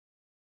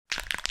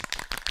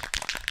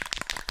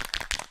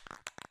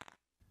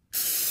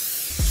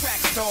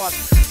stars.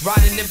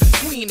 Riding in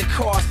between the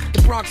cars.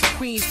 The Bronx and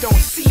Queens don't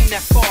seem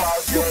that far.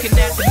 Looking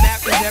at the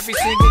map with every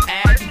single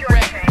ad you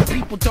read. The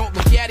people don't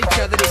look at each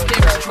other, they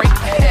stare straight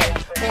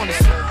ahead.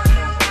 Honestly.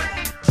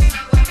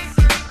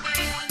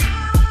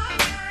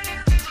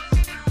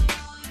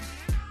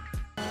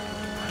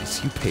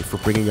 You pay for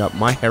bringing up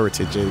my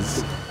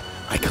heritages.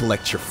 I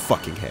collect your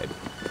fucking head.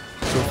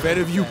 So if any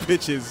of you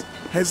bitches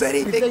has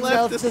anything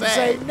left to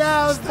say,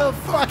 now's the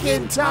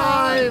fucking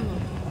time.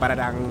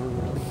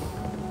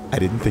 I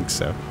didn't think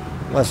so.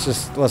 Let's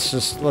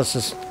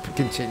just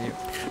continue.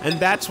 And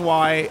that's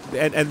why,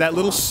 and that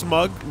little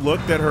smug look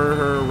that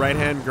her right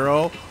hand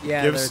girl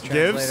gives,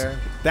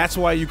 that's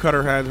why you cut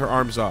her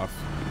arms off.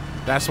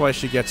 That's why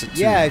she gets it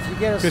too. Yeah, if you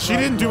get a because she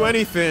didn't do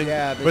anything.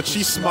 Yeah, but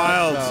she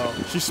smiled.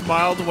 She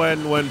smiled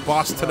when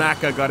Boss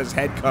Tanaka got his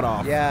head cut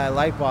off. Yeah, I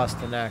like Boss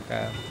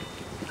Tanaka.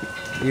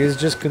 He was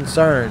just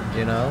concerned,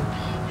 you know.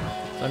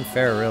 It's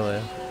unfair,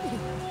 really.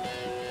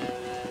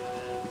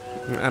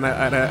 And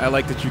I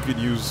like that you could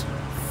use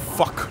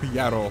 "fuck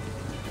yaro"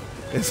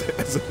 as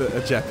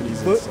a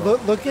Japanese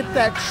insult. Look at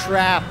that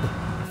trap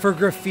for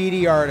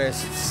graffiti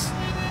artists.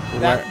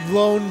 That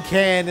lone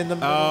can in the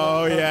middle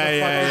of the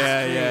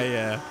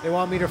yeah. They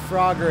want me to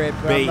Frogger it,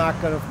 but I'm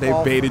not going to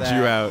fall They baited for that.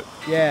 you out.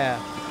 Yeah.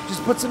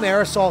 Just put some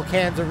aerosol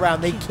cans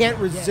around. They can't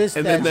resist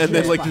and that then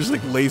like there's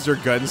like laser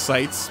gun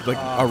sights like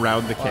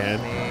around the can.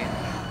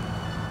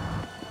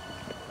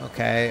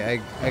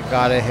 Okay, I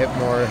gotta hit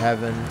more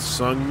heaven.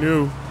 Sung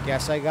New.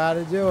 Guess I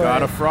gotta do it.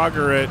 Gotta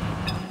Frogger it.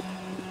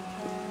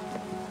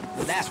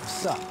 Well, that's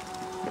what's up.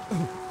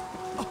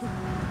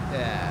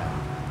 Yeah.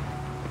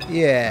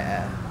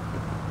 Yeah.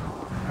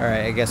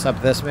 Alright, I guess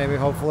up this maybe,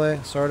 hopefully,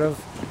 sort of.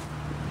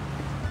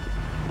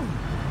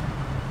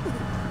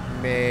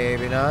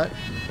 Maybe not.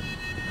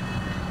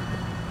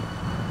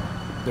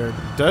 There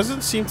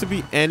doesn't seem to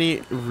be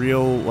any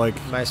real, like...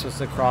 Am I supposed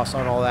to cross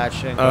on all that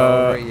shit and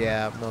go over?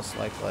 Yeah, most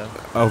likely.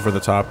 Over the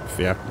top,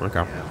 yeah,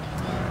 okay.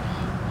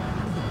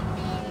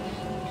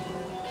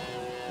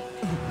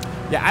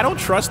 Yeah, I don't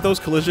trust those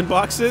collision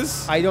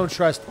boxes. I don't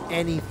trust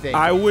anything.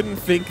 I wouldn't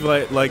think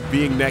like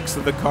being next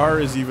to the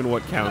car is even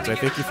what counts. I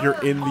think if you're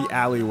in the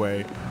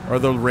alleyway or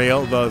the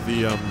rail, the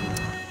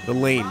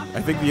lane,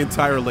 I think the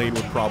entire lane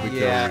would probably kill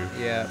you.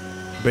 Yeah.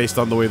 Based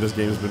on the way this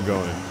game has been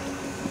going.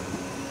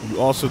 You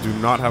also do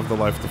not have the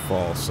life to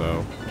fall,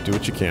 so do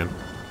what you can.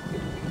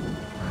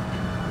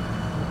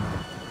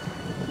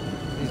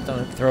 Please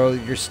don't throw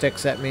your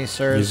sticks at me,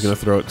 sirs. He's gonna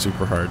throw it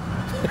super hard.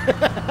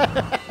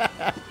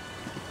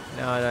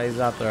 No, he's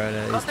not throwing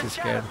it. He's too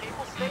scared.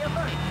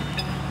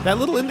 That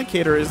little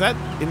indicator, is that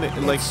in the,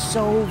 like... It's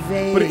so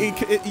vague. But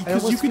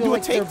because you can do a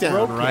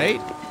takedown,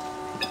 right?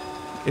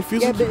 It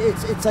feels but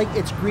it's like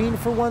it's green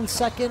for 1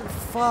 second.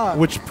 Fuck.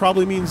 Which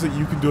probably means that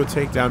you can do a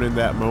takedown in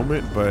that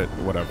moment, but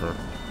whatever.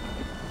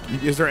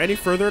 Is there any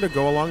further to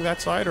go along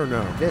that side or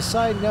no? This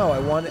side, no.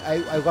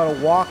 I got to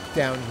walk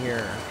down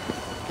here.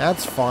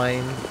 That's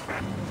fine.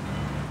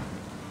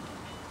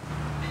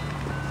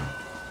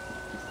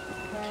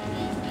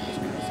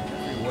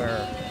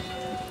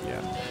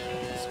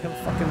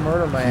 Fucking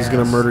murder my ass. He's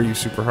gonna murder you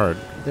super hard.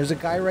 There's a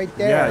guy right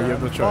there. Yeah, you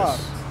have no choice.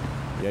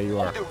 Fucked. Yeah, you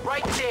are.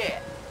 Right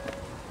there.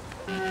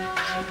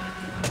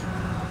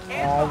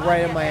 Oh,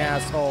 right in my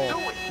asshole.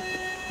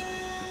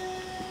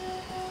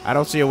 I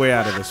don't see a way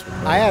out of this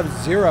one. I have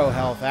 0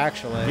 health,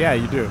 actually. Yeah,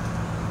 you do.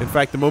 In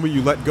fact, the moment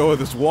you let go of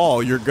this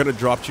wall, you're gonna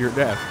drop to your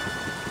death.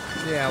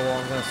 Yeah, well,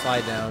 I'm gonna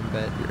slide down,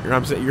 but...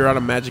 I'm saying you're on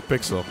a magic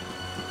pixel.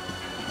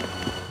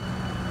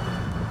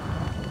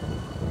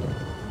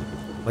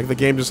 Like the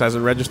game just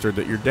hasn't registered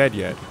that you're dead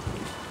yet.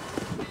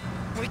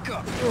 Wake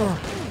up.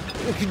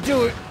 I can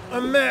do it.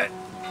 I'm Matt.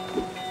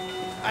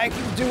 I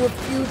can do a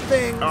few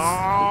things.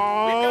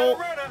 Oh!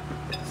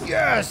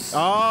 Yes!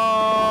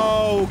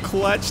 Oh,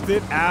 clutched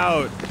it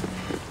out.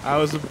 I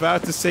was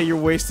about to say you're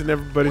wasting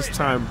everybody's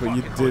time, but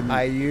you didn't.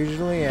 I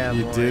usually am.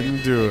 You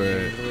didn't do it.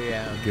 I usually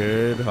am.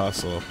 Good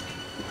hustle.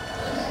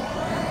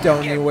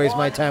 Don't need to waste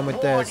my time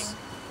with this.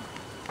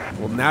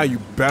 Well, now you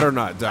better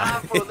not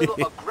die.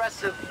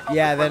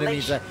 Yeah, then it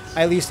means I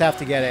at least have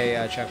to get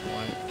a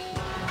checkpoint.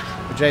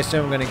 Which I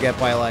assume I'm going to get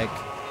by, like,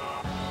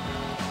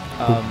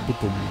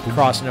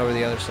 crossing over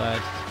the other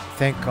side.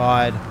 Thank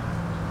God.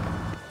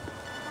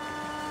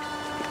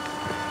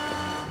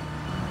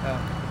 Oh.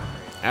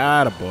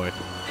 Attaboy.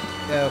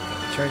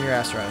 Okay, turn your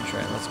ass around,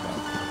 Trent. Let's go.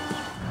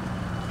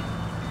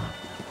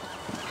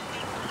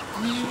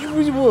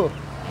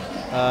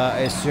 I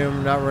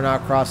assume we're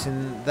not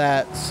crossing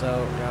that, so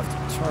we're going to have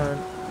to turn.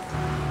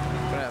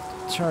 We're going to have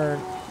to turn.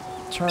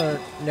 Turn.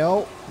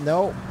 No.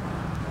 No.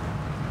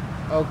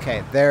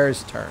 Okay,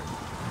 there's turn.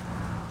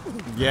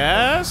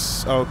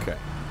 Yes? Okay.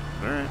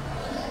 Alright.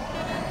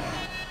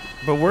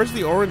 But where's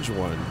the orange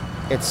one?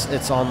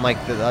 It's on, like,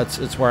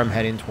 it's where I'm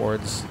heading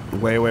towards.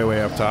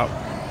 Way up top?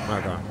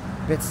 Okay.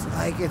 It's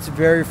like, it's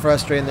very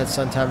frustrating that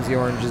sometimes the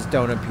oranges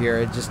don't appear.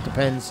 It just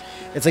depends.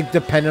 It's like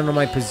dependent on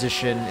my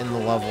position in the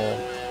level.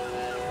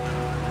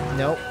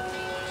 Nope.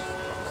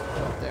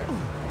 Up there.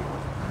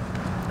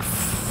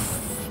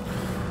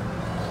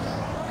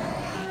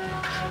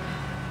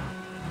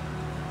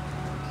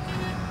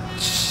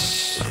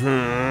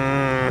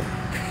 I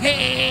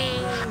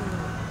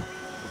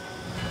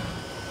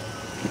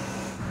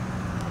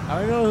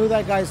don't know who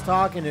that guy's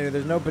talking to.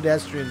 There's no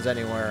pedestrians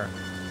anywhere.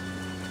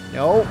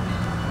 Nope.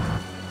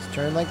 Let's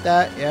turn like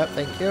that. Yep,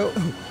 thank you.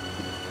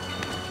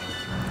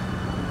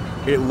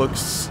 It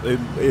looks,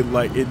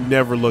 it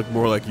never looked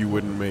more like you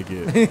wouldn't make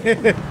it.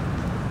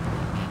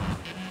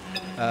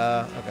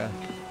 Okay.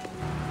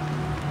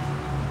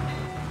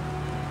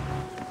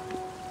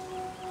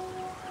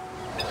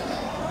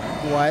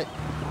 What?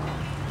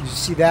 Did you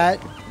see that?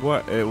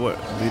 What? What?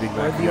 Leading back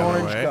Where'd the other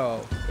orange way?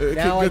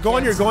 go? Go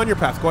on your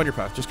path. Go on your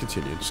path. Just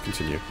continue. Just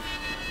continue.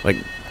 Like.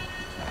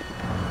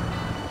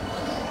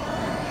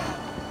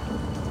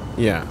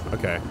 Yeah.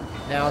 Okay.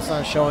 Now it's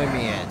not showing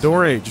me it. Don't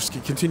worry. Just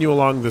continue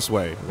along this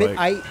way. But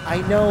like,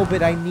 I know,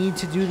 but I need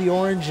to do the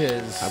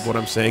oranges. what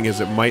I'm saying is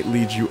it might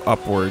lead you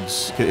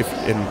upwards if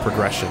in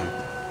progression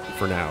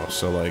for now.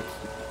 So like,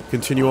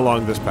 continue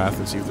along this path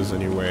and see if there's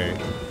any way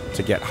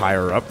to get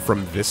higher up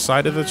from this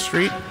side of the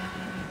street.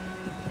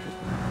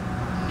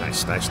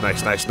 Nice, nice,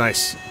 nice, nice,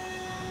 nice.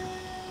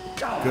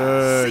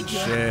 Good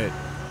shit.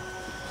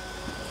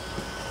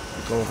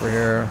 Go over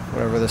here,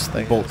 whatever this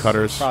thing Bolt is.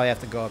 cutters. Probably have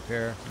to go up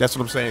here. That's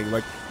what I'm saying.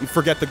 Like, you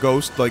forget the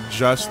ghost. Like,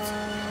 just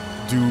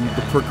do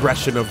the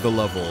progression of the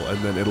level, and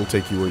then it'll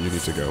take you where you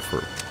need to go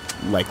for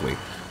likely.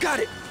 Got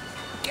it.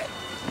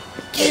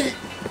 Get it!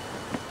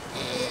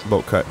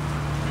 Bolt cut.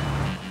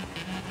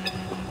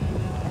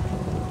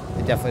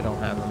 They definitely don't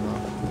have them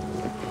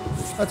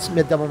though. Let's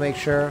double make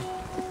sure.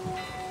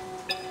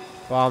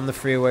 Bomb the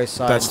freeway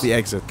side. That's the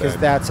exit Because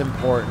then. that's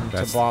important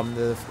That's- to bomb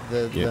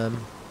Yeah.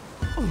 them.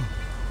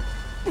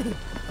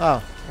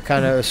 Oh, I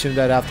kind of assumed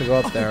I'd have to go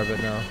up there, but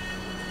no.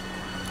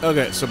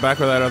 Okay, so back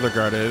where that other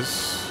guard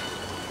is.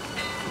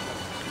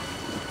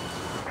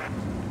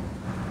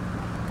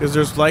 Because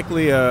there's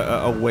likely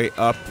a way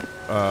up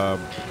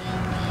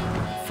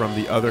from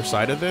the other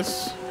side of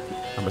this.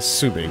 I'm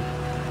assuming.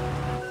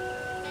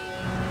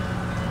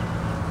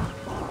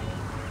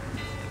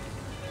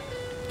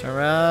 Turn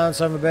around,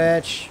 son of a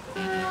bitch.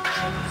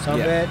 Son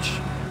of a Yeah. bitch.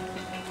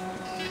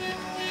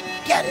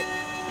 Get it!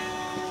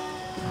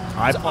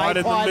 iPod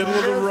in the middle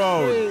of the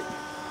road.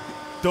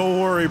 Don't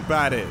worry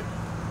about it.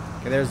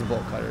 Okay, there's the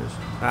bolt cutters.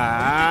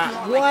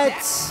 Ah.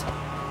 What?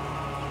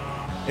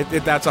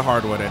 That's a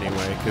hard one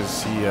anyway,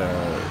 because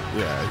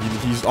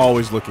he's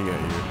always looking at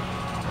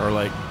you. Or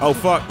like, oh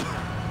fuck.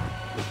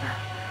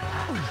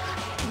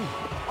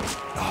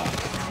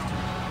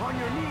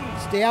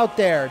 Stay out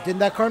there. Didn't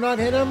that car not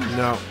hit him?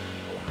 No.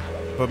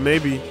 But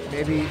maybe.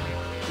 Maybe.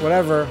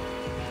 Whatever.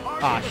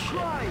 Ah,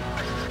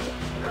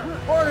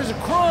 shit. Orders of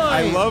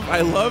crime!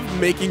 I love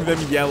making them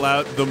yell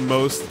out the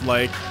most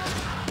like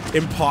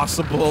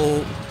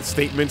impossible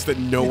statements that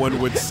no one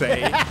would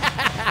say.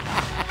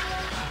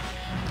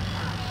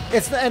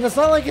 It's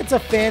not like it's a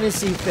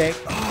fantasy thing.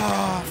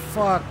 Oh,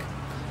 fuck.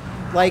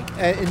 Like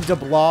in The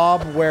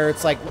Blob, where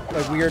it's like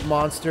weird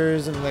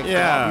monsters and like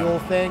globule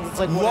things. It's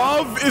like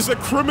Love is a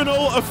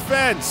criminal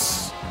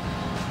offense.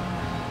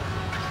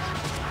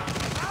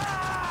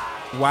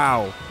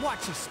 Wow.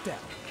 Watch your step.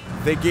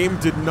 The game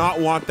did not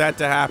want that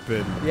to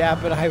happen. Yeah,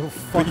 but I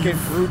fucking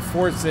brute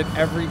force it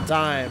every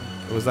time.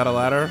 Was that a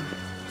ladder?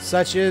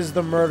 Such is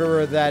the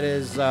murderer that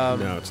is No,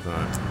 it's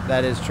not.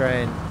 that is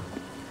trained.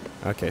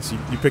 Okay, so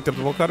you picked up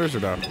the bolt cutters or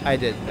no? I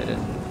did.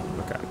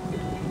 Okay.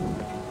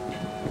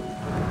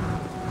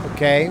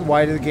 Okay,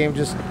 why did the game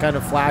just kind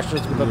of flash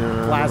us with a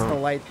blast of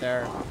light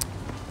there?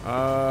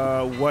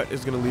 What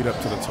is going to lead up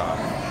to the top?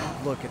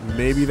 Look at this.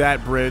 Maybe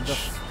that bridge.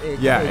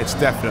 Yeah, it's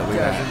definitely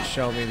that. doesn't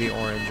show me the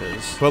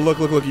oranges. But look.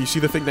 You see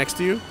the thing next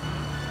to you?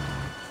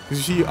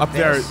 Because you see up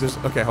there, there's...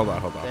 Okay, hold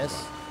on.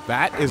 This?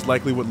 That is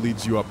likely what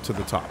leads you up to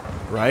the top,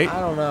 right? I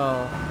don't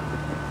know.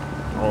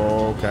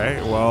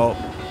 Okay, well,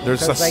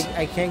 there's Because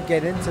I can't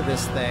get into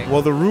this thing.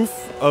 Well, the roof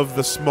of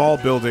the small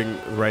building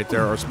right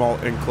there, or small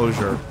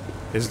enclosure,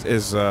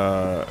 has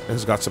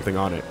got something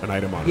on it, an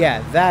item on it.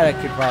 Yeah, that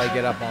I could probably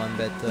get up on,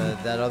 but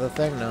that other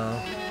thing, no.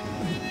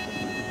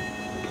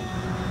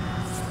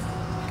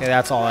 Okay,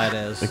 that's all that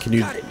is. And can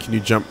you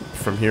jump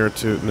from here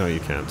to? No, you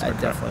can't.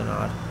 Definitely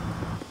not.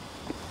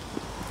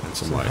 And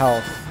some Some life.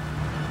 health.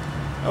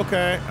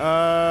 Okay.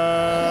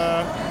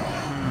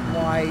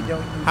 Why don't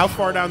you? How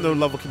far down the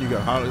level can you go?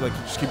 How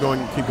just keep going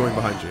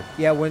behind you?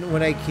 Yeah,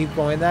 when I keep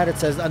going that, it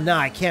says, "No,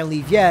 I can't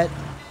leave yet."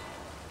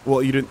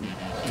 Well, you didn't.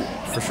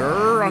 For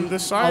sure on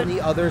this side. On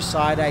the other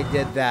side, I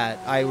did that.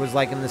 I was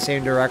like in the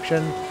same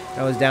direction.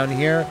 I was down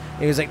here.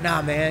 And he was like,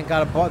 "Nah, man,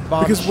 gotta bomb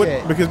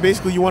shit." Because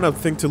basically you want a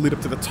thing to lead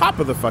up to the top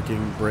of the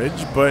fucking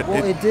bridge, but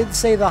Well, it did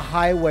say the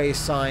highway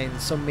sign,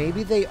 so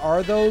maybe they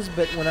are those.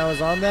 But when I was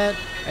on that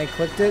and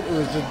clicked it, it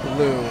was just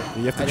blue. you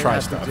have to I didn't try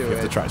have stuff. do You have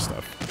it. to try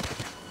stuff.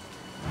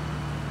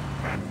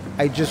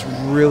 I just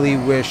really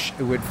wish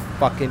it would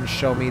fucking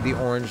show me the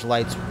orange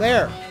lights.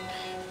 There,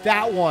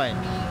 that one.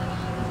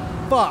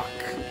 Fuck.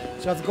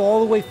 So I have to go all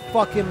the way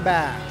fucking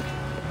back.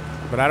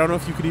 But I don't know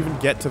if you could even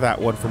get to that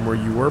one from where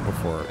you were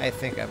before. I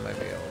think I might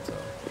be able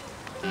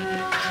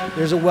to.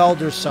 There's a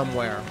welder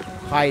somewhere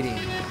hiding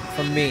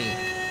from me.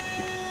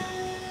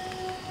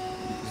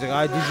 He's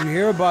like, did you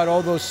hear about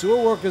all those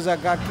sewer workers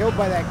that got killed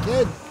by that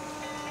kid?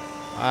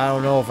 I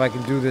don't know if I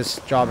can do this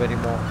job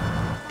anymore.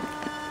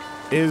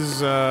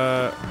 Is,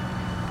 okay,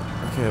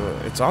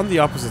 it's on the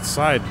opposite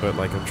side, but,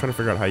 like, I'm trying to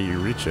figure out how you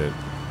reach it.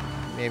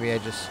 Maybe I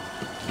just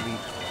leap.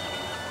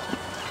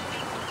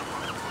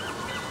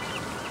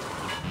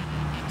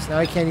 So now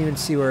I can't even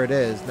see where it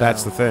is.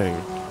 That's the thing.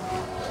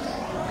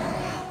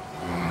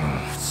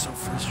 It's so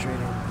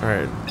frustrating.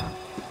 Alright.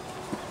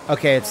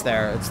 Okay, it's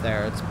there. It's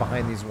there. It's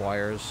behind these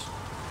wires.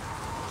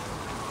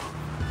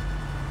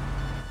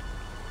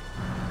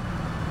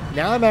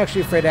 Now I'm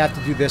actually afraid I have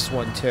to do this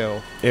one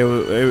too. It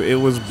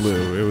was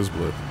blue. It was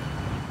blue.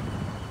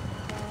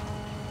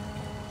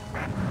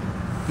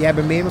 Yeah,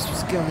 but maybe I'm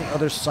supposed to get on the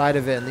other side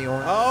of it in the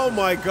orange. Oh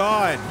my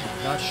god!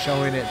 Not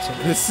showing it to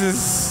me. This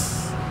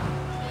is...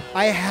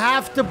 I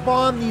have to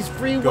bomb these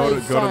freeway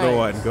signs. Go to the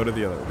one. Go to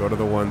the other. Go to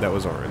the one that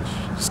was orange.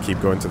 Just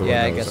keep going to the one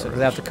that was orange. Yeah, I guess so,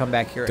 because I have to come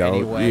back here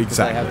anyway.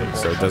 Exactly,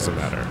 so it doesn't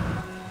matter.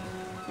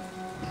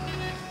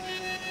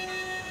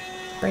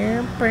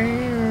 Bam,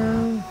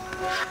 bam.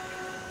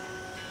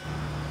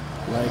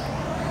 Like,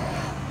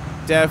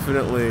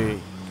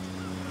 definitely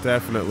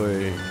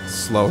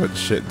slowing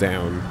shit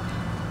down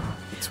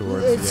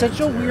towards It's the such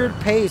a end there. weird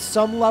pace.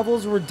 Some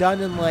levels were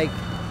done in like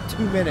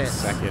 2 minutes.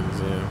 Seconds,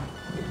 yeah.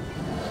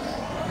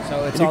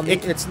 So it's And on.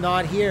 It's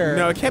not here.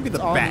 No, it can't be the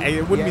back.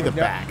 It wouldn't be the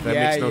back. That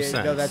makes no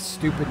sense. No, that's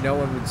stupid. No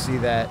one would see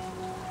that.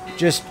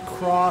 Just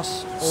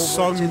cross over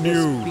Sung to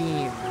New. this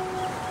beam.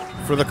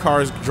 For the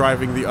cars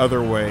driving the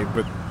other way,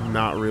 but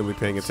not really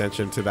paying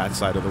attention to that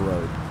side of the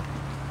road.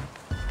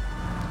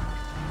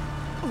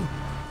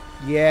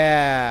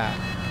 Yeah.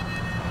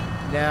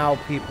 Now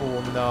people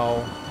will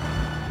know.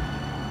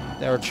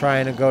 They were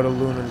trying to go to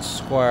Lunan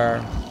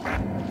Square.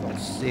 They'll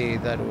see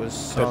that it was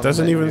Sung. That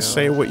doesn't even knew.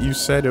 say what you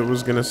said it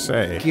was gonna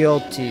say.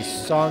 Guilty.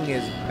 Sung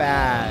is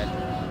bad.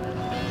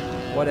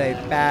 What a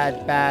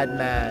bad, bad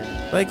man.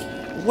 Like,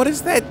 what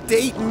does that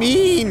date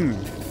mean?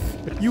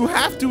 You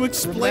have to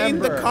explain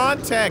the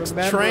context,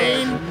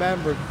 Train.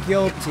 Remember,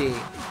 guilty.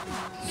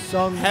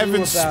 Sung Heaven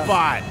knew about,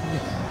 spot.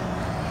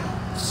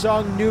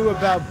 Sung knew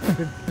about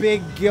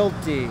big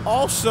guilty.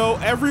 Also,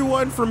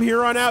 everyone from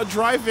here on out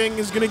driving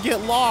is gonna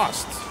get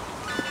lost.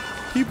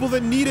 People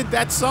that needed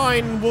that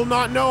sign will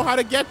not know how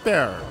to get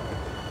there.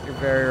 You're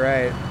very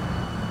right.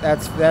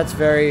 That's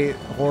very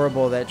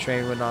horrible that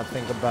Train would not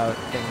think about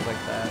things like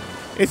that.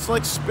 It's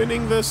like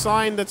spinning the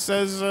sign that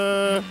says,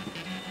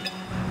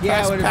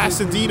 Yeah,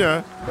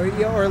 Pasadena.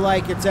 Or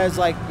like it says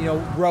like, you know,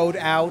 road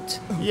out.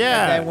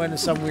 Yeah. And then when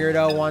some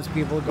weirdo wants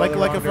people to go Like the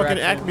a wrong fucking direction.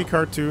 Acme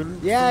cartoon.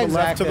 Yeah, from the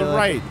left to exactly. the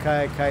right.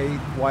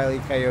 Like Wile E.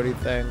 Coyote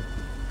thing.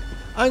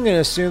 I'm gonna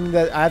assume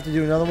that I have to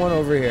do another one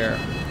over here.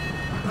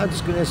 I'm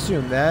just gonna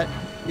assume that.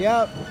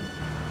 Yep.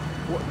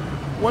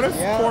 What if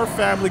poor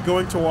family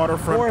going to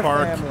Waterfront Poor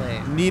Park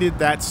family. needed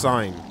that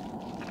sign?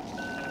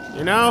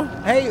 You know?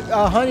 Hey,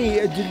 honey,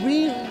 are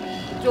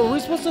we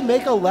supposed to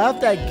make a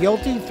left at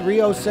Guilty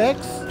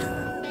 306?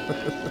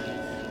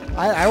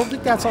 I don't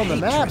think that's on the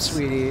map,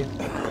 sweetie.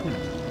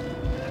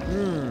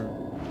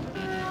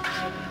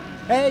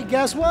 Hey,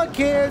 guess what,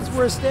 kids?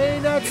 We're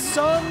staying at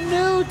Sung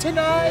New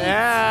tonight.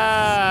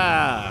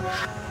 Yeah.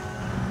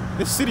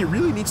 This city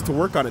really needs to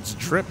work on its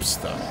drip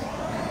stuff.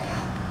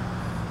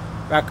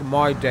 Back in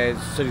my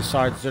days, city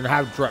signs didn't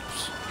have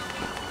drips.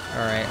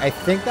 All right, I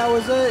think that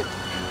was it.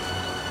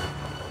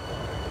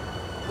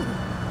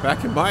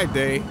 Back in my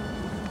day,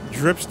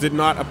 drips did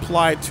not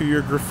apply to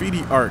your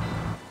graffiti art.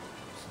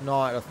 It's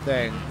not a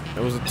thing.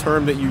 It was a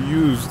term that you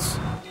used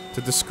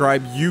to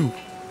describe you.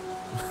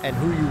 And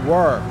who you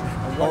were.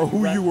 Or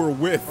who you were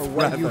with, or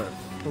what rather.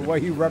 or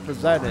what you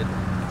represented.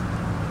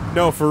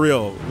 No, for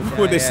real.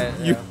 When they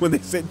yeah. when they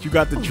said you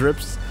got the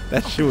drips,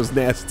 that shit was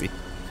nasty.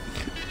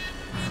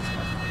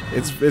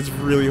 It's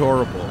really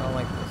horrible. I don't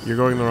like this. You're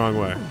going the wrong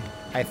way.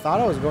 I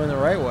thought I was going the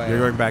right way. You're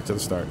going back to the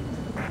start.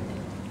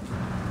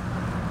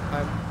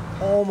 I'm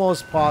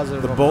almost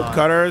positive. The I'm bolt not.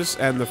 cutters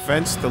and the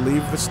fence to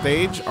leave the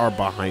stage are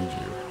behind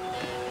you.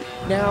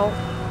 Now,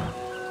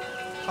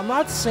 I'm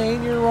not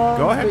saying you're wrong.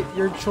 Go ahead. But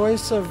your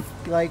choice of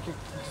like.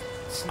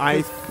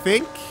 I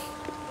think.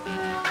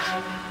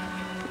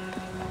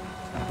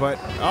 But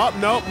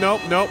nope.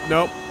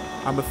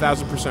 I'm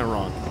 1,000%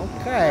 wrong.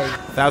 Okay,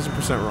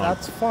 1,000% wrong.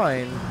 that's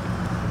fine.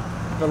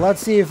 But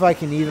let's see if I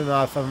can even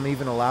if I'm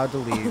even allowed to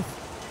leave.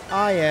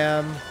 I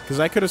am. Because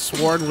I could have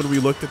sworn when we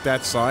looked at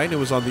that sign, it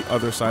was on the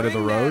other side of the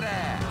road.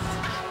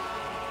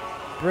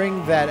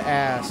 Bring that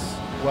ass,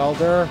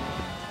 welder.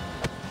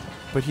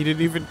 But he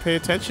didn't even pay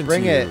attention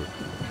Bring to you. it.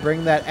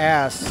 Bring that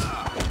ass.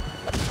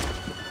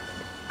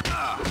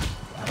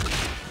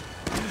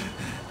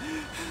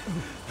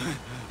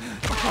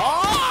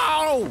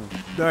 Oh!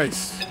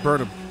 Nice.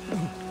 Burn him.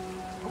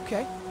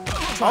 Okay.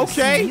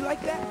 Okay. Me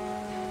like that?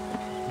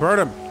 Burn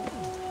him.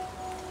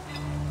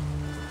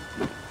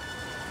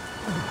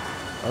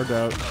 Or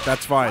no.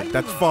 That's fine.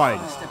 That's fine.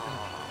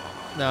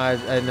 No,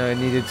 I know it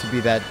needed to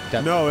be that.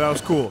 No, that was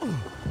cool.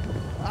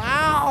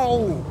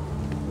 Ow!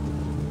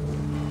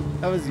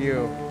 That was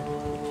you.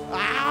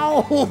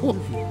 Ow!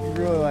 You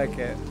really like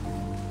it.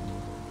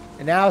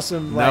 And now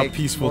some Now like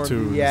peaceful more,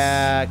 tunes.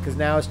 Yeah, because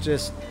now it's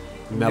just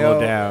Mellow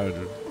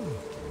down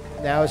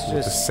Now it's with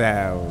the just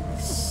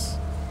sounds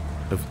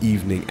of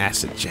evening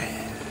acid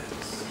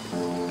jazz.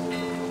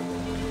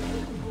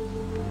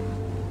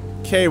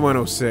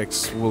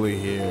 K106, Wooly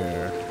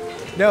here.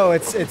 no.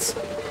 It's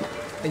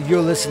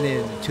you're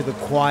listening to the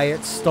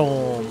Quiet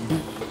Storm.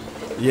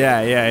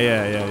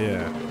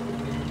 Yeah.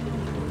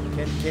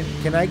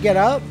 Can I get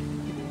up?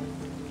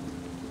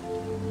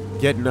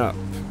 Getting up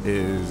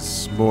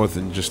is more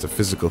than just a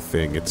physical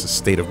thing. It's a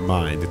state of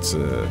mind. It's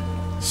a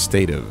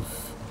state of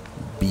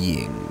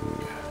being.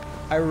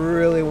 I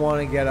really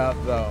want to get up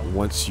though.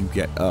 Once you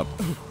get up,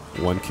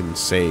 one can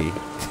say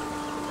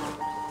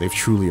they've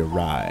truly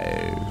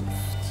arrived.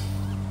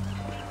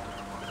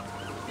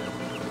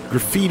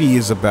 Graffiti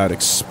is about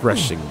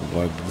expressing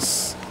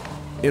one's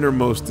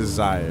innermost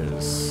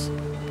desires.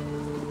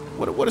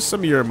 What are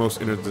some of your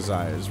most inner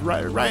desires?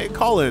 Right.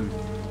 Call in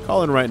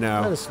right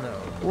now. Let us know.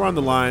 We're on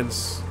the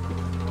lines.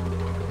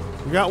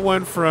 We got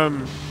one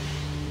from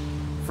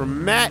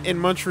Matt in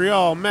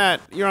Montreal.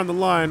 Matt, you're on the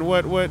line.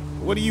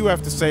 What do you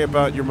have to say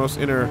about your most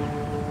inner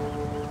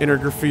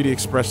graffiti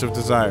expressive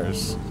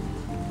desires?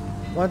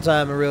 One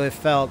time I really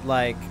felt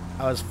like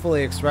I was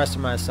fully expressing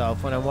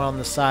myself when I went on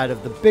the side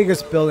of the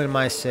biggest building in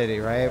my city,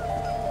 right?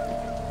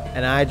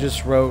 And I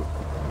just wrote,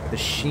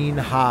 "Machine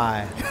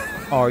High,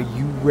 are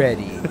you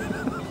ready?"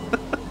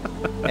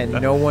 And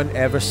no one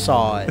ever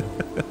saw it.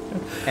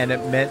 And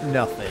it meant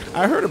nothing.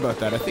 I heard about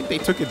that. I think they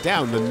took it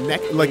down the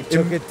next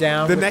Took it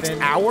down the next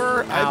within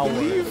hour.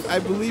 hours. I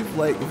believe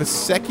like the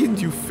second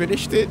you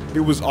finished it, it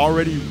was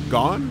already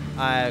gone.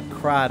 I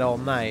cried all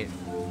night.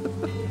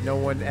 No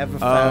one ever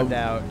found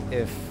out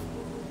if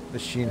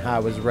Machine High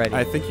was ready.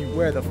 I think you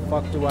Where the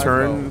fuck do I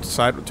turn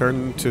go?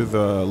 turn to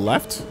the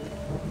left,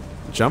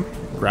 jump,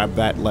 grab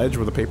that ledge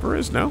where the paper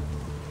is. No,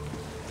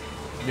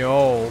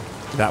 No.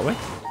 that way.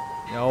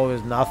 No,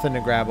 there's nothing to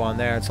grab on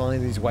there. It's only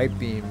these white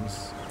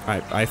beams.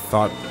 I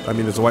thought. I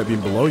mean, there's a white beam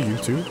below you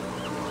too.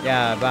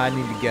 Yeah, but I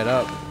need to get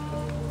up.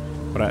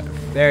 But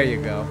There you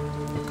go.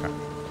 okay.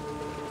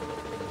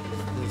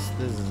 This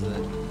is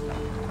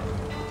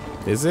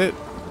it. Is it?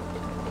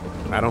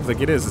 I don't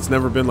think it is. It's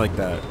never been like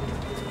that.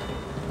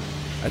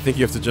 I think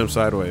you have to jump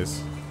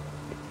sideways.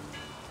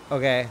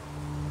 Okay.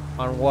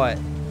 On what?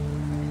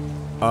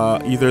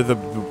 Either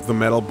the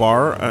metal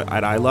bar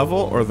at eye level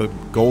or the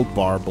gold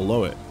bar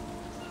below it.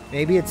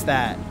 Maybe it's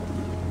that.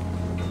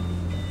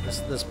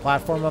 This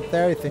platform up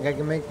there, you think I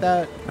can make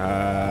that?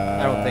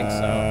 I don't think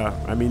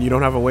so. I mean, you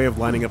don't have a way of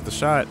lining up the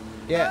shot.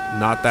 Yeah.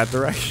 Not that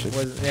direction.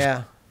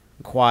 Yeah.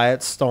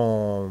 Quiet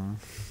Storm.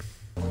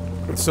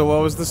 So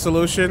what was the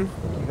solution?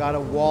 You gotta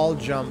wall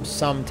jump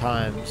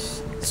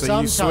sometimes.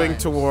 So you swing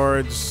Sometimes.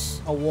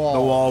 towards A wall.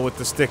 the wall with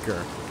the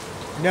sticker.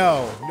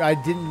 No, I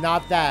didn't.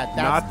 Not that. That's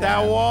Not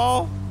that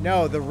wall?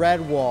 No, the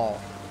red wall.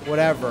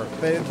 Whatever.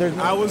 But there's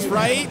no, I was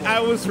right.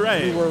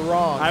 You were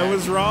wrong. I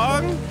was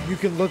wrong? You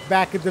can look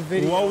back at the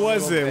video. What a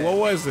was little it? bit. What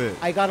was it?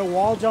 I got a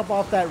wall jump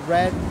off that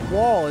red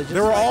wall. It's just They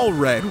were like- all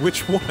red.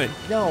 Which one?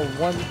 No,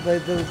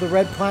 the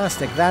red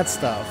plastic, that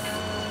stuff.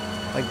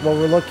 Like what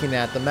we're looking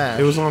at, the mesh.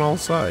 It was on all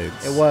sides.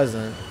 It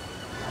wasn't.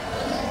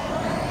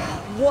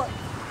 What?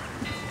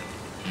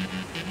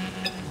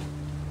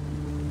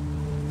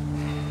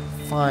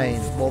 Fine,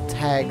 we'll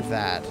tag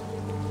that.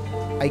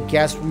 I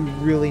guess we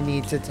really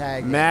need to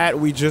tag it. Matt,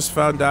 we just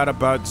found out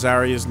about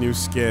Zarya's new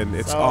skin.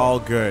 It's So- all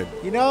good.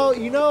 You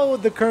know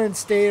the current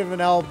state of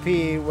an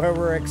LP where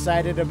we're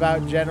excited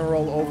about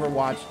general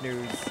Overwatch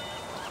news.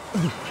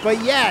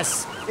 But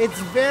yes, it's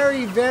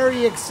very,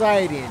 very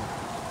exciting.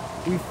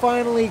 We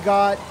finally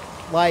got,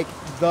 like,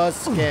 the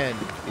skin.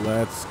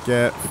 Let's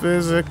get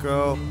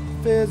physical.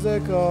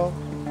 Physical.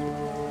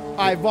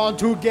 I want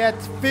to get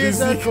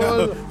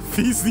physical.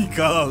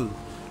 Physical.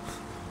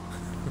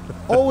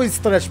 Always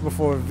stretch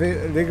before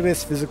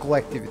vigorous physical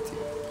activity.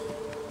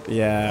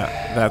 Yeah,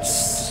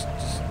 that's...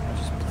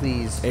 Just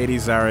please. 80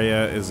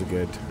 Zarya is a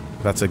good.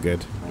 That's a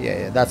good.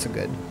 Yeah, that's a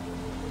good.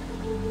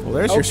 Well,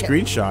 there's your Okay.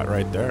 screenshot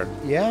right there.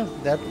 Yeah,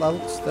 that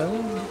looks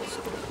good.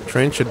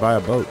 Train should buy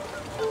a boat.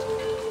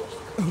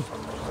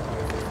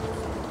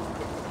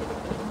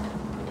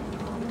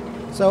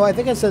 So I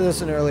think I said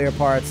this in earlier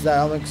parts that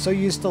I'm like so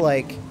used to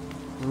like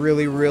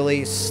really,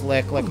 really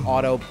slick like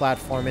auto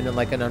platforming in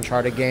like an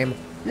Uncharted game.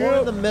 Or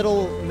in the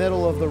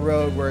middle of the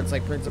road where it's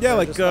like Prince of Yeah,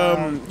 Persia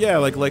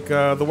like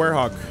style. the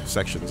Werehog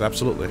sections.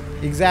 Absolutely.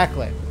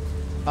 Exactly.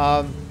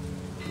 But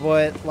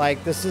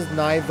like this is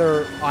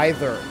neither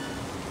either.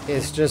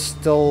 It's just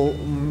still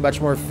much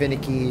more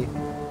finicky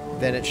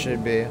than it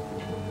should be.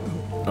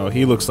 Oh,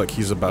 he looks like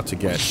he's about to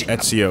get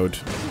Ezio'd.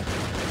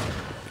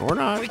 Or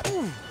not.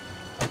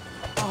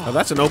 Oh,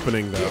 that's an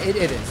opening, though. It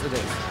is.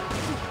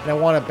 And I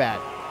want it bad.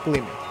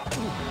 Believe me.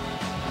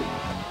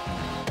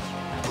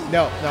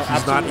 No,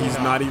 He's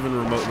not even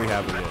remotely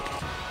having it.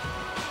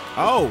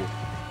 Oh,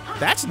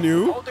 that's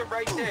new. Hold it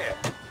right there.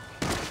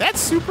 That's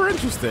super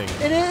interesting.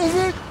 It is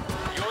it?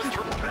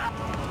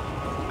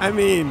 I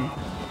mean,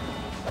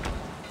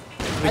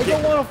 I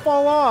don't want to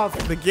fall off.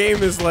 the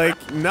game is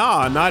like,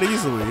 nah, not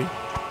easily.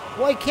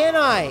 Why can't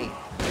I?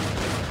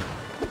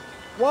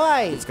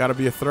 Why? It's got to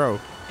be a throw.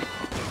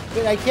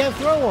 But I can't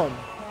throw him.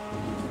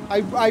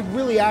 I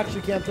really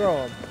actually can't throw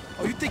him.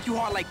 Oh, you think you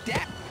hard like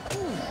that?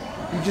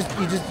 You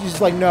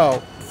just like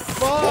no.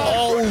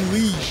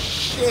 Holy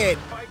shit!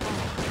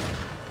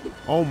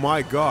 Oh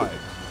my god.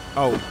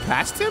 Oh,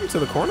 past him to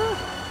the corner?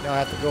 No, I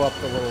have to go up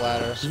the little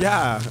ladder.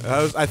 Yeah,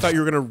 I thought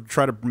you were gonna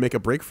try to make a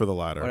break for the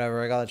ladder.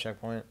 Whatever, I got a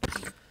checkpoint.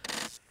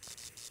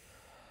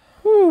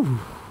 Whew.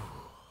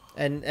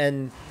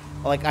 And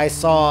like I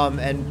saw him,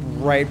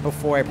 and right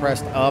before I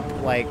pressed up,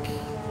 like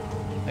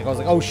I was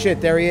like, oh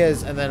shit, there he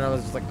is, and then I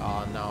was just like,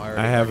 oh no,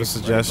 I have a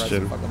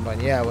suggestion.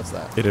 Yeah, what's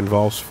that? It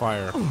involves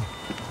fire.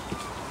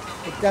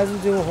 It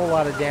doesn't do a whole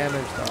lot of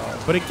damage though.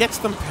 But it gets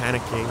them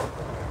panicking.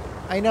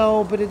 I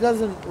know, but it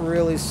doesn't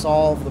really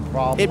solve the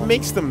problem. It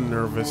makes them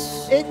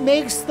nervous. It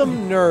makes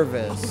them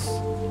nervous.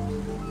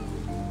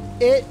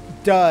 It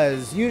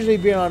does. Usually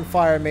being on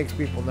fire makes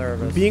people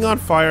nervous. Being on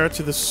fire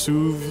to the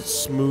soothe,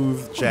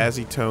 smooth,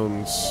 jazzy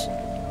tones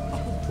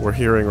we're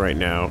hearing right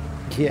now.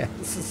 Yeah,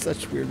 this is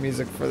such weird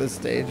music for this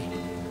stage.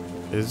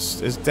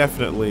 Is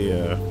definitely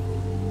a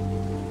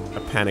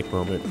panic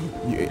moment.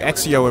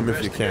 Ezio him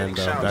if you can,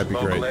 though. That'd be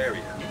great.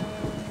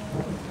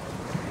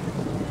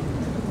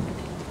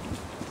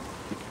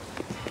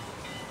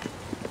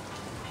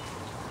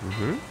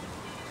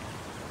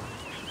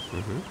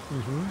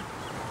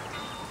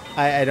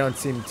 I don't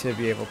seem to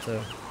be able to.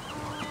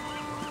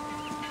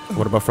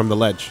 What about from the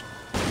ledge?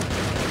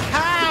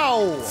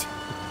 How?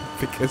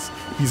 Because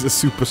he's a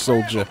super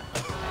soldier.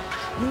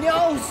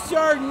 No,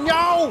 sir,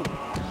 no!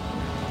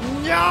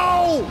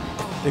 No!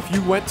 If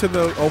you went to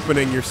the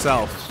opening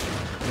yourself,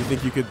 you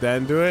think you could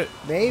then do it?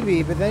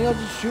 Maybe, but then he'll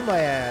just shoot my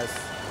ass.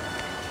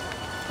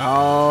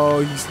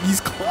 Oh,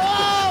 he's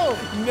Oh!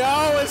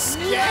 no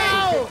escape!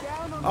 No!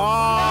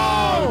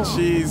 Oh, No!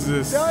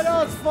 Jesus!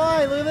 No, it's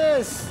fine. Look at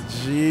this.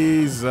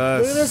 Jesus!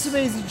 Look at this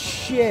amazing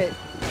shit.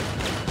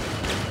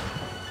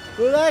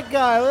 Look at that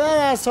guy. Look at that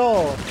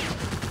asshole.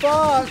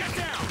 Fuck.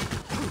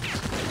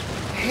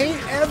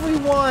 Hate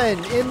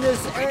everyone in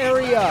this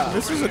area.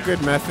 This is a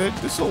good method.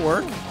 This will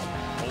work.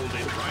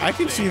 I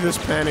can see this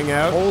panning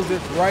out. Hold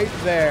it right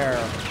there.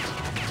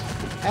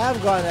 I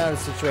have gotten out of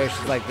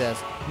situations like this.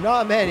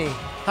 Not many,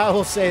 I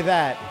will say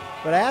that.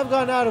 But I have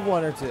gotten out of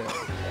one or two.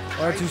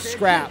 One or two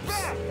scraps.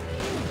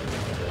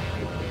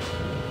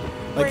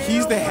 Like,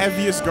 he's the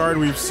heaviest guard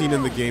we've seen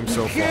in the game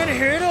so far. Can't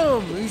hit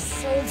him. He's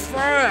so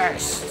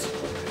fast.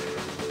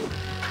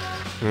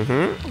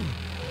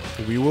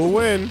 We will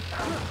win.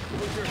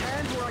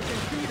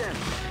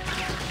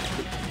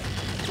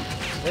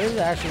 Where does it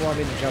actually want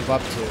me to jump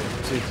up to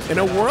In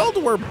a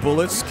world where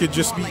bullets could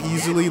just be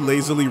easily,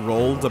 lazily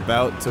rolled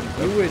about to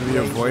be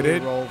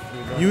avoided,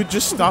 you would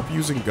just stop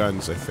using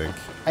guns, I think.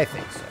 I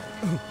think so.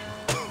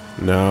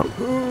 No.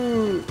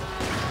 You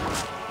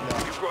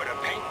brought a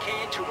paint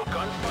can to a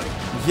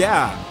gunfight?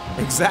 Yeah,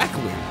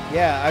 exactly.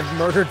 Yeah, I've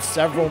murdered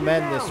several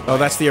men this way. Oh,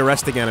 that's the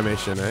arresting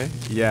animation, eh?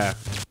 Yeah.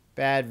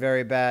 Bad,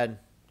 very bad.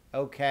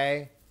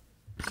 Okay.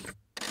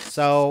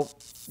 So,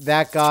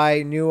 that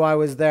guy knew I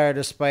was there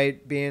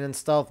despite being in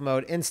stealth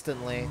mode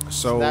instantly.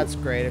 So that's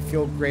great. I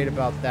feel great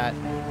about that.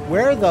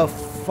 Where the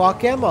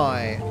fuck am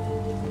I?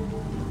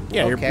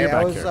 Yeah, you're back here.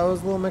 I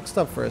was a little mixed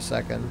up for a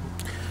second.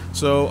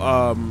 So,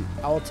 I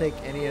will take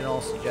any and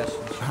all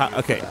suggestions.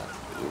 Okay.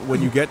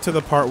 When you get to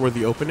the part where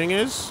the opening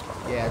is,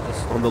 yeah,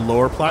 just on the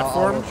lower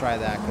platform, I'll try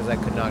that because I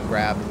could not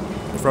grab.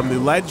 From the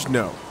ledge,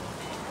 no.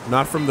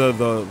 Not from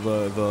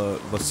the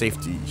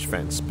safety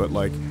fence, but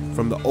like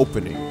from the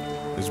opening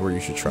is where you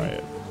should try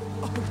it.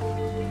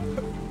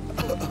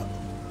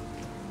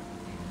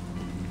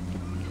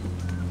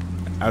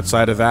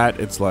 Outside of that,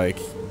 it's like,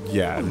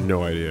 yeah,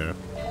 no idea.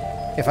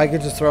 If I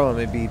could just throw him,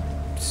 it'd be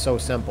so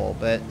simple,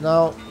 but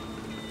no.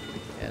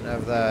 Can't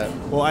have that.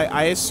 Well,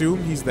 I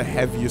assume he's the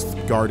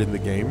heaviest guard in the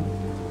game.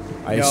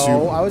 I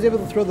was able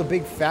to throw the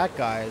big fat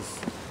guys.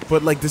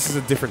 But like, this is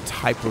a different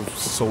type of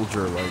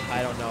soldier. Like,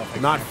 I don't know.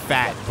 If not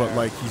fat, but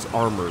like he's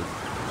armored.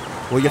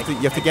 Well, you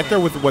have to get there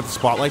with the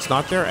spotlight's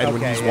not there, and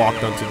when he's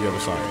walked onto the other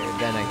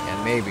side. Then I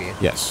can maybe.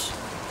 Yes.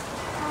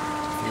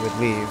 If you would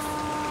leave.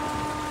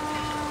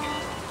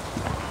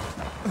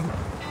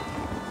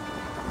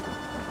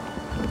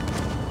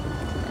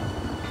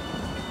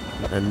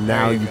 And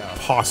now you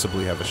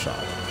possibly have a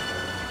shot.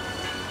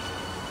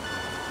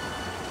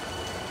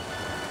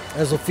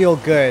 This will feel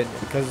good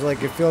because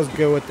like it feels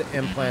good with the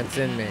implants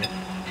in me.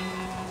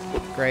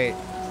 Great.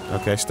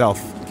 Okay,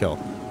 stealth kill.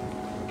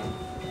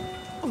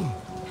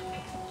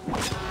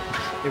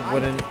 It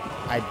wouldn't.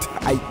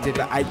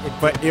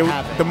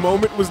 The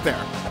moment was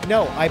there.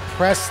 No, I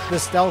pressed the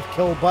stealth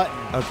kill button.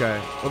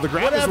 Okay. Well, the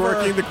grab is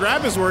working. The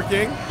grab is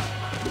working.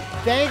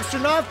 Thanks for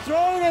not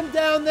throwing him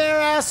down there,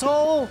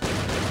 asshole.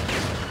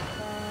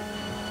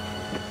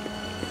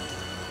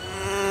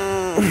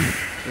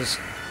 Just.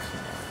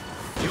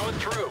 You're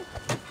through.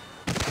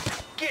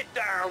 Get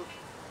down.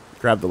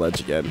 Grab the ledge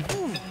again.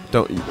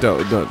 Don't,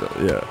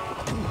 yeah.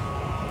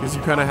 Because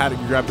you kind of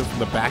you grabbed it from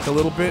the back a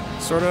little bit,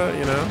 sort of,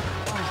 you know?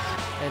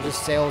 and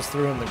just sails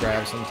through him to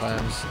grab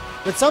sometimes.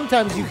 But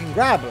sometimes you can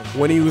grab him.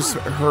 When he was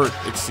hurt,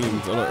 it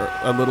seemed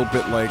a little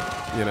bit like,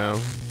 you know,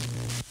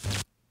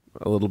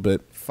 a little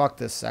bit. Fuck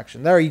this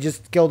section. There, he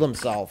just killed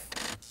himself.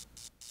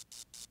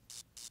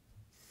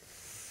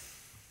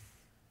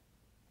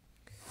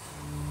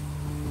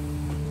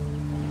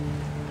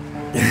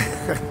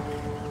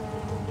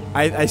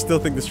 I still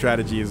think the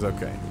strategy is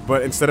okay,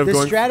 but instead of The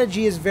going,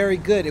 strategy is very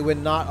good. It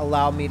would not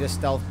allow me to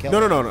stealth kill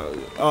him.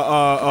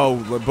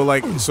 no. But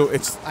like, so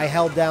it's I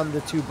held down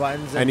the 2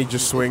 buttons, and he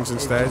just swings it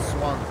instead. just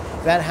swung.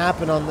 That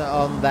happened on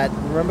the that.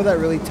 Remember that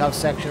really tough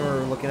section where we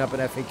were looking up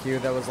an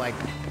FAQ that was like,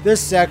 this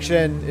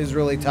section is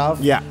really tough.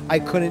 Yeah. I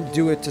couldn't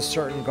do it to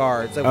certain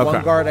guards. Like Okay.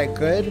 one guard I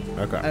could,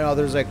 Okay. and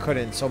others I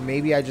couldn't. So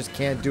maybe I just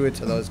can't do it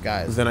to those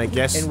guys. Then I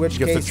guess In which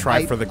you have case, to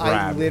try for the I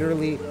grab.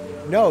 literally,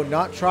 no,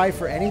 not try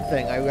for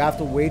anything. I have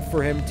to wait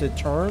for him to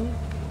turn,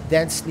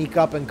 then sneak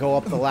up and go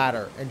up the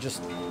ladder and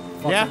just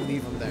fucking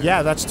leave him there.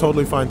 Yeah, that's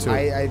totally fine too.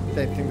 I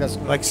think that's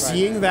what I'm like trying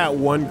seeing to- that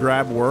one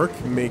grab work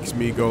makes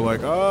me go like,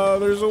 oh,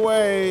 there's a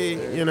way,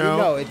 you know.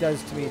 No, it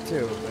does to me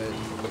too.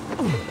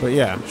 But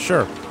yeah,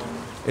 sure.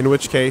 In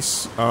which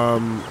case,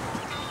 yeah,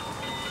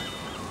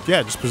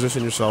 just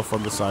position yourself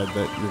on the side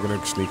that you're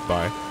gonna sneak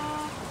by.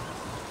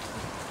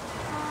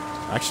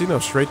 Actually, no,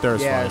 straight there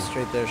is Yeah, fine.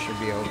 straight there should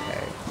be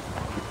okay.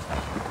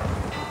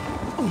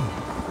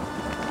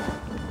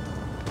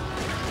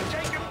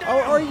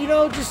 Or you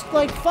know, just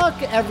like fuck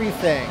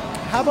everything.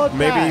 How about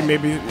that?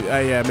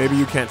 Maybe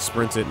you can't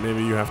sprint it.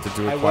 Maybe you have to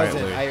do it I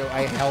quietly.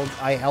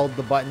 wasn't. I held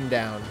the button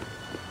down.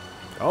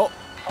 Oh,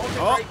 Hold it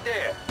Oh. right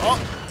there. oh,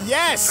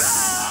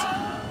 yes!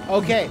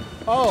 Okay.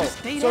 Oh,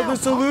 stay so down, the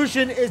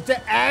solution is to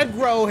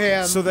aggro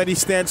him. So that he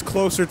stands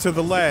closer to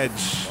the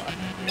ledge.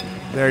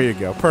 There you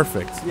go.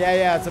 Perfect.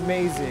 yeah, it's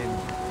amazing.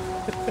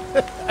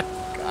 God,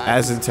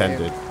 As this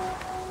intended. game.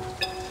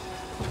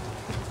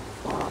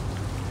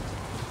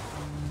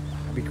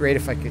 It'd be great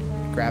if I could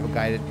grab a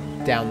guy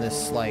down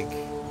this like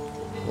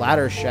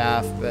ladder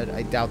shaft, but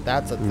I doubt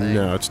that's a thing.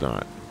 No, it's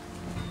not.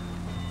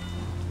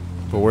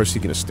 But where's he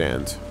gonna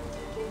stand?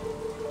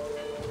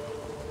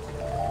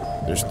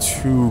 There's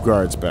 2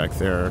 guards back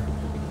there.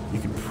 You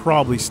can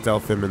probably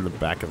stealth him in the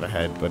back of the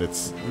head, but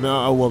it's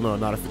no. Well, no,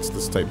 not if it's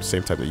this type,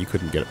 same type that you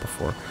couldn't get it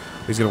before.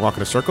 He's gonna walk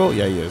in a circle.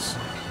 Yeah, he is.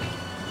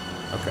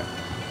 Okay.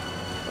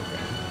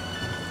 Okay.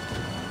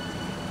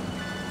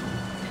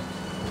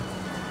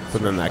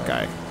 But then that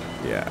guy.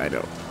 Yeah, I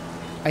know.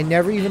 I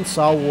never even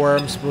saw where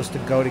I'm supposed to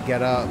go to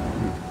get up.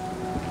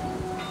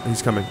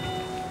 He's coming.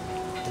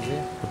 Is he?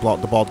 The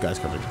bald guy's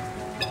coming.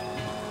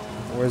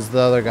 Where's the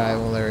other guy?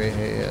 Well, there he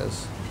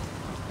is.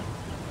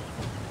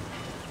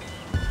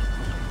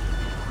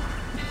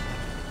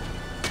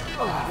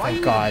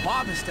 Thank God.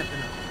 Bob is stepping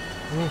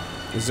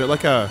up. Is there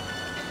like a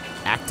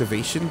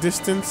activation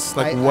distance?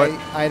 Like I, what?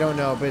 I don't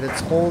know, but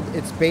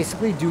it's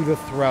basically do the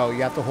throw.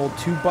 You have to hold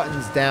 2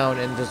 buttons down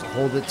and just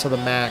hold it to the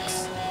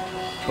max.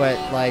 But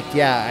like,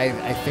 yeah,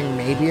 I think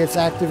maybe it's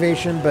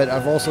activation, but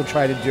I've also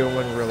tried to do it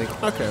when really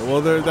close. Okay,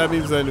 well that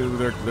means then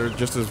they're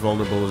just as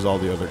vulnerable as all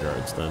the other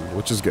guards then,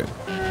 which is good.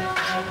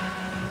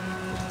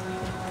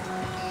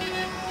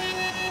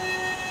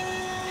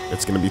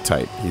 It's gonna be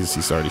tight.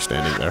 He's already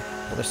standing there.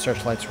 Well, the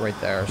searchlight's right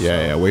there. So.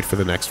 Yeah, yeah. Wait for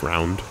the next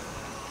round.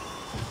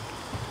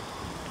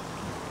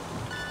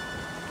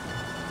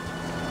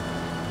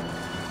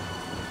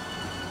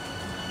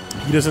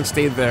 He doesn't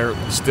stay there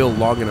still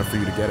long enough for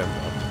you to get him,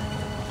 though.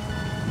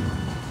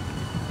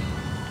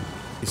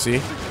 You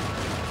see?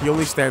 He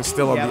only stands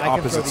still on the I can throw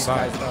opposite these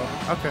side. guys, though.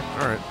 Okay,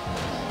 all right.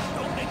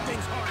 Don't make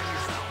things hard on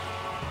yourself.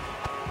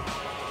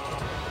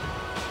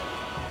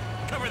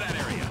 Cover that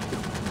area.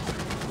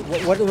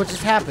 What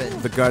just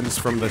happened? The guns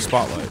from the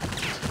spotlight.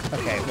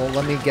 Okay, well,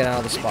 let me get out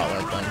of the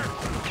spotlight then.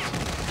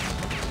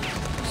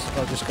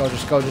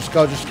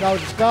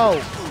 Just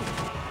go.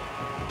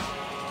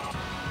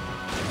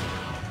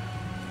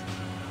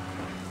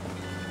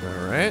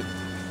 All right.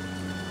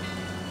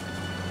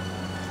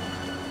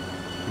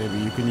 Maybe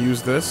you can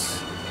use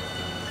this.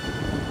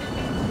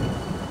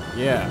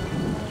 Yeah.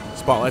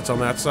 Spotlight's on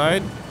that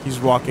side. He's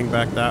walking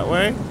back that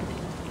way.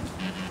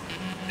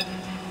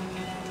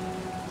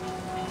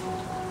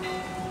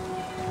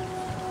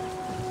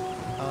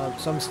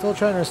 So I'm still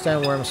trying to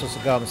understand where I'm supposed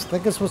to go. I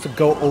think I'm supposed to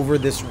go over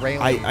this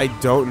railing. I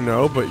don't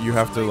know, but you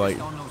have to like.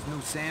 On those new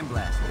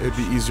sandblasters. It'd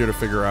be easier to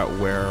figure out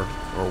where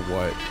or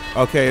what.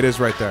 Okay, it is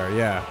right there.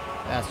 Yeah.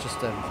 That's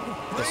just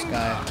this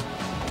guy.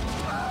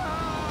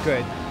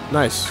 Good.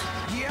 Nice.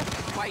 Yeah,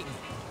 fighting.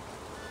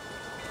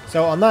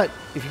 So I'm not.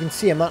 If you can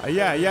see, I'm not.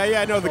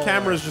 Yeah. No, the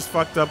camera's just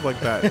fucked up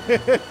like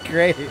that.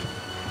 Great.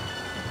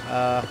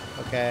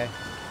 Okay.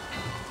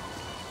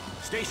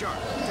 Stay sharp.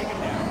 Take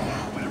him down.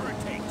 Whatever it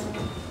takes.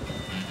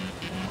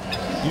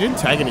 You didn't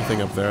tag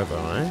anything up there,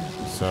 though, eh?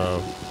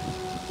 So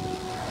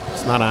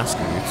it's not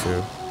asking you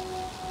to.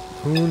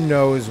 Who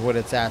knows what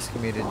it's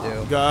asking me to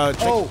do? Check.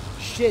 Oh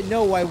shit!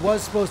 No, I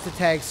was supposed to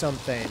tag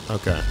something.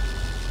 Okay.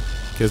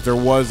 Because there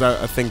was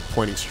a thing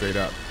pointing straight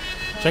up.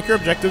 Check your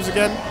objectives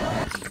again.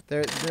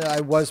 I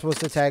was supposed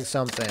to tag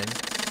something.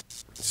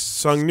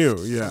 Sungnu,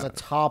 on yeah. the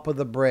top of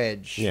the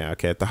bridge. Yeah,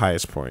 okay, at the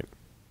highest point.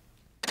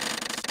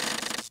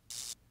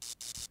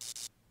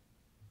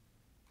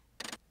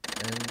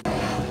 And,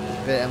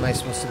 but am I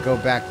supposed to go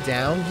back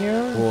down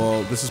here?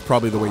 Well, this is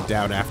probably the way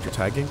down after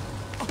tagging.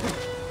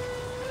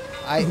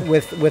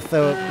 With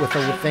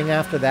the thing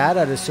after that,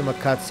 I'd assume a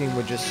cutscene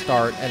would just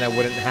start and I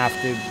wouldn't have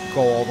to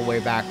go all the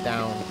way back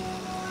down.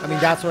 I mean,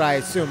 that's what I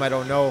assume. I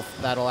don't know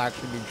if that'll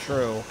actually be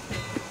true.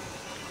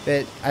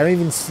 But I don't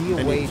even see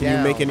a way down. Can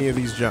you make any of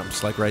these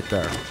jumps, like right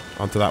there,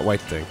 onto that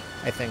white thing?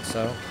 I think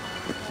so.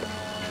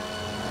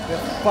 But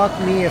fuck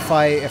me if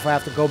I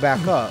have to go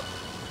back up.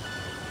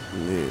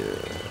 Yeah.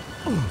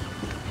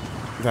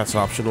 That's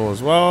optional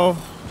as well.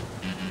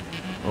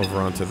 Over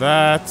onto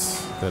that,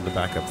 then to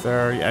back up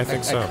there. Yeah, I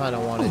think so. I kind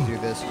of want to do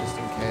this just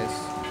in case.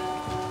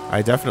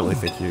 I definitely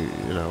think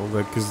you know,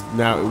 because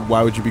now,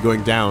 why would you be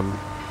going down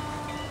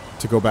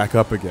to go back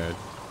up again?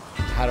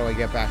 How do I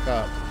get back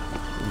up?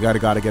 You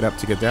gotta get up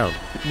to get down.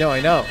 No, I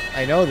know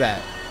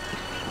that.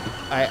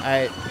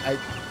 I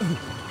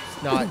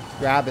not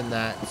grabbing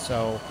that.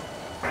 So,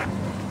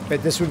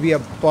 but this would be a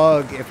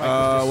bug if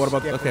I.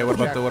 Could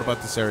just what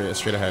about this area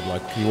straight ahead?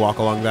 Like, can you walk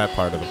along that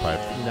part of the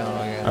pipe? No.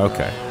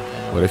 Okay.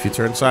 What if you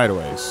turn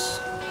sideways?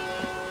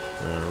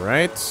 All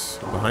right.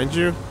 Behind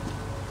you?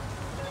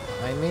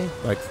 Behind me?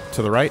 Like,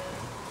 to the right?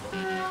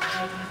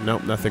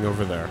 Nope, nothing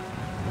over there.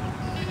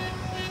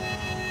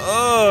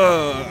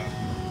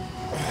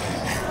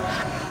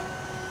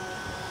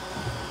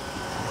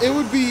 It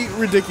would be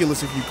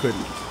ridiculous if you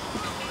couldn't.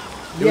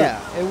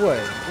 It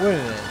would,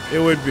 wouldn't it? It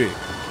would be.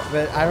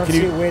 But I don't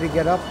see a way to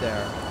get up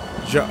there.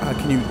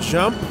 Can you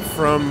jump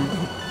from...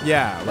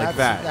 Yeah, like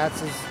that.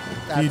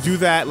 Can you do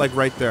that, like,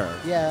 right there?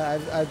 Yeah,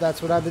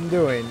 that's what I've been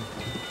doing.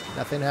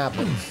 Nothing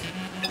happens.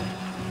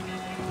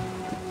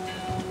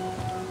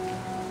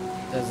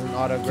 Doesn't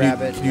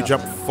auto-grab it. Can you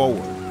jump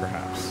forward,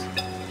 perhaps?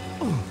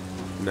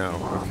 No,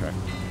 okay.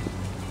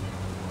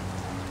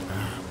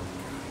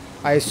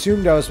 I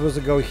assumed I was supposed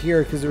to go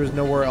here because there was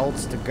nowhere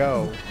else to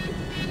go.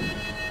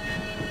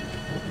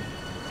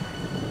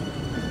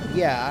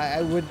 Yeah,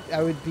 I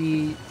would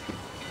be...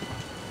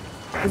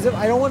 Because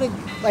I don't want to...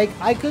 Like,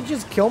 I could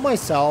just kill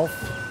myself.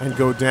 And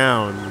go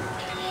down.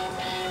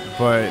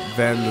 But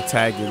then the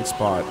tagging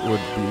spot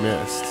would be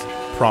missed.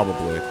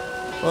 Probably.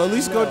 Well, at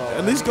least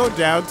go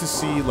down to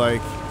see,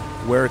 like,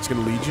 where it's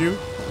going to lead you.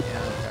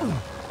 Yeah, okay.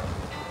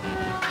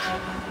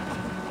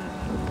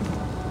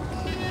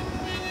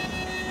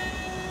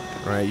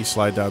 Alright, you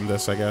slide down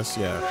this, I guess.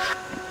 Yeah.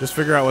 Just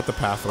figure out what the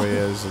pathway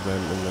is, and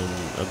then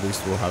at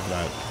least we'll have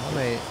that.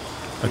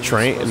 A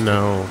train?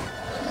 No.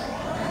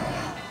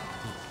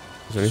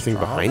 Is there anything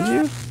behind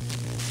you?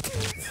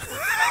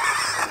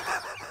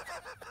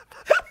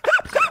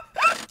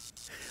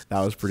 That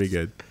was pretty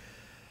good.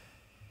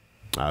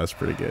 That was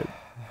pretty good.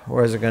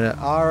 Where's it gonna...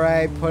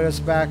 Alright, put us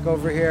back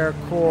over here.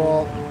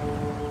 Cool.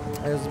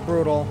 It was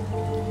brutal.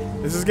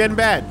 This is getting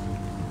bad.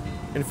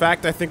 In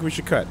fact, I think we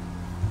should cut.